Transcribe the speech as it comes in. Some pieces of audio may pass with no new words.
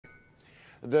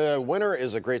The winter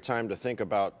is a great time to think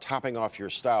about topping off your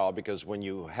style because when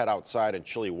you head outside in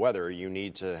chilly weather, you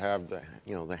need to have the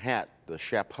hat, the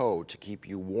chapeau to keep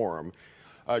you warm.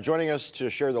 Joining us to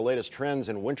share the latest trends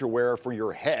in winter wear for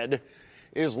your head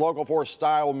is Local 4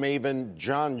 style maven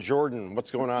John Jordan. What's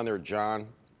going on there, John?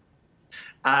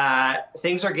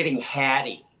 Things are getting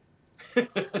hatty.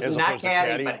 Not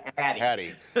catty, but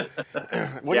hatty.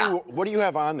 What do you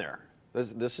have on there?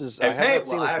 This is I haven't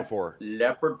seen this before.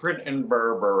 Leopard print and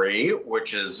Burberry,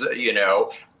 which is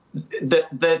the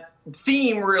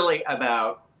theme really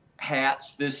about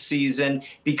hats this season,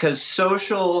 because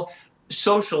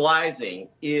socializing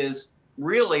is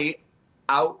really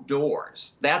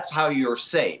outdoors. That's how you're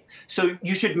safe. So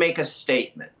you should make a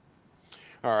statement.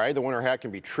 All right, the winter hat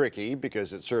can be tricky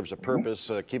because it serves a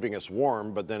purpose, keeping us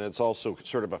warm, but then it's also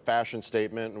sort of a fashion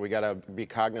statement, and we got to be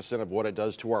cognizant of what it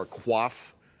does to our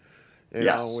coif, you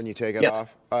know, when you take it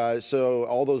off. So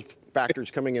all those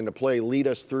factors coming into play, lead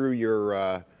us through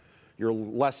your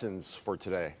lessons for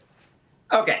today.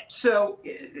 Okay, so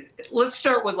let's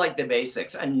start with like the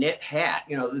basics. A knit hat,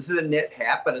 this is a knit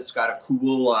hat, but it's got a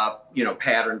cool,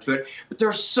 pattern to it. But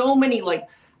there's so many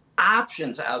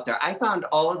options out there. I found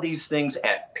all of these things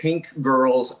at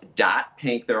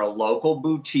pinkgirls.pink. They're a local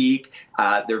boutique.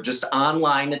 They're just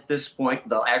online at this point.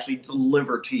 They'll actually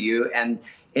deliver to you, and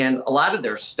a lot of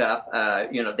their stuff,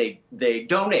 they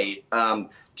donate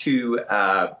to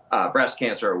breast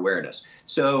cancer awareness.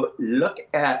 So look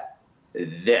at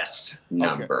this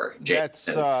number,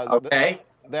 Jason. Okay.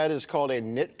 That is called a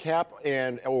knit cap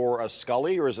or a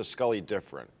Scully, or is a Scully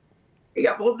different?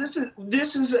 Yeah, well, this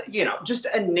is just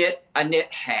a knit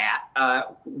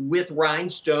hat with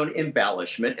rhinestone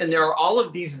embellishment, and there are all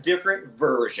of these different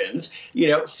versions.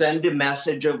 Send a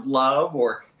message of love,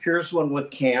 or here's one with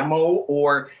camo,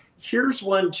 or here's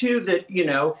one too that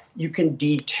you can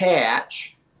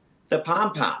detach the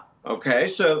pom pom. Okay,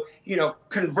 so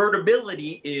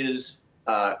convertibility is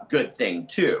a good thing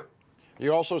too.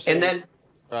 You also say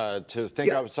to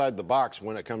think outside the box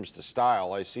when it comes to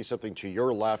style. I see something to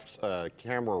your left,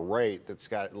 camera right, that's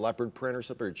got leopard print or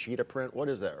something, or cheetah print. What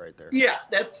is that right there? Yeah,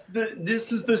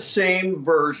 this is the same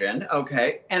version,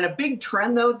 okay? And a big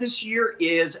trend though this year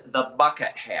is the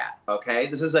bucket hat, okay?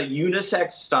 This is a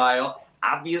unisex style.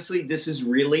 Obviously, this is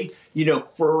really,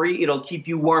 furry. It'll keep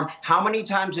you warm. How many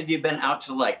times have you been out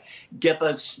to get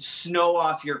the snow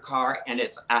off your car and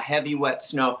it's a heavy, wet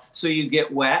snow, so you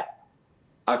get wet?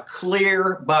 A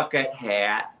clear bucket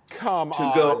hat. Come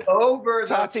on. To go over the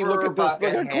Tati, look at this.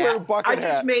 Look at clear bucket hat.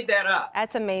 I just made that up.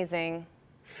 That's amazing.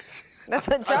 That's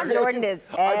what John Jordan is.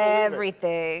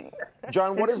 Everything.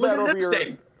 John, what is that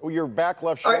over your back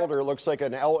left shoulder? It looks like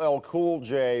an LL Cool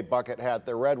J bucket hat,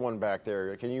 the red one back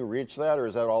there. Can you reach that, or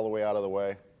is that all the way out of the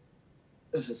way?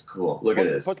 This is cool. Look at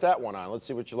this. Put that one on. Let's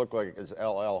see what you look like as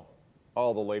LL.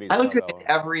 All the ladies. I look good at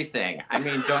everything. I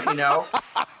mean, don't you know?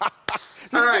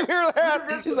 All right. You hear that?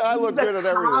 I look good at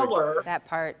everything. That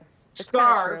part.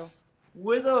 Scarf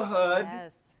with a hood.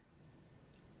 Yes.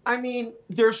 I mean,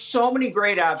 there's so many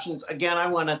great options. Again, I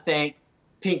want to thank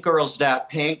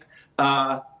pinkgirls.pink.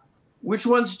 Which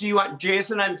ones do you want?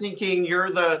 Jason, I'm thinking you're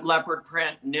the leopard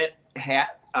print knit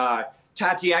hat.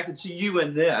 Tati, I could see you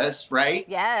in this, right?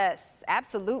 Yes,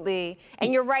 absolutely.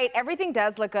 And you're right. Everything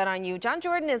does look good on you. John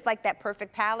Jordan is like that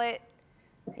perfect palette.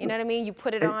 You know what I mean? You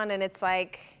put it on and it's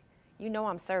like,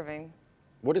 I'm serving.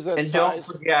 What is that and size?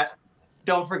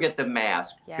 Don't forget the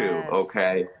mask too,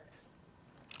 okay?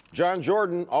 John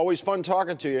Jordan, always fun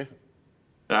talking to you.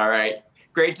 All right.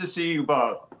 Great to see you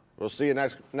both. We'll see you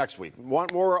next week.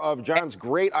 Want more of John's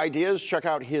great ideas? Check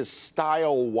out his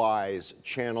StyleWise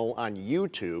channel on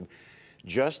YouTube.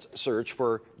 Just search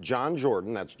for John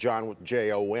Jordan, that's John with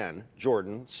Jon,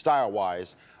 Jordan,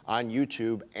 StyleWise on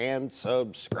YouTube, and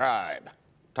subscribe.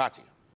 Tati.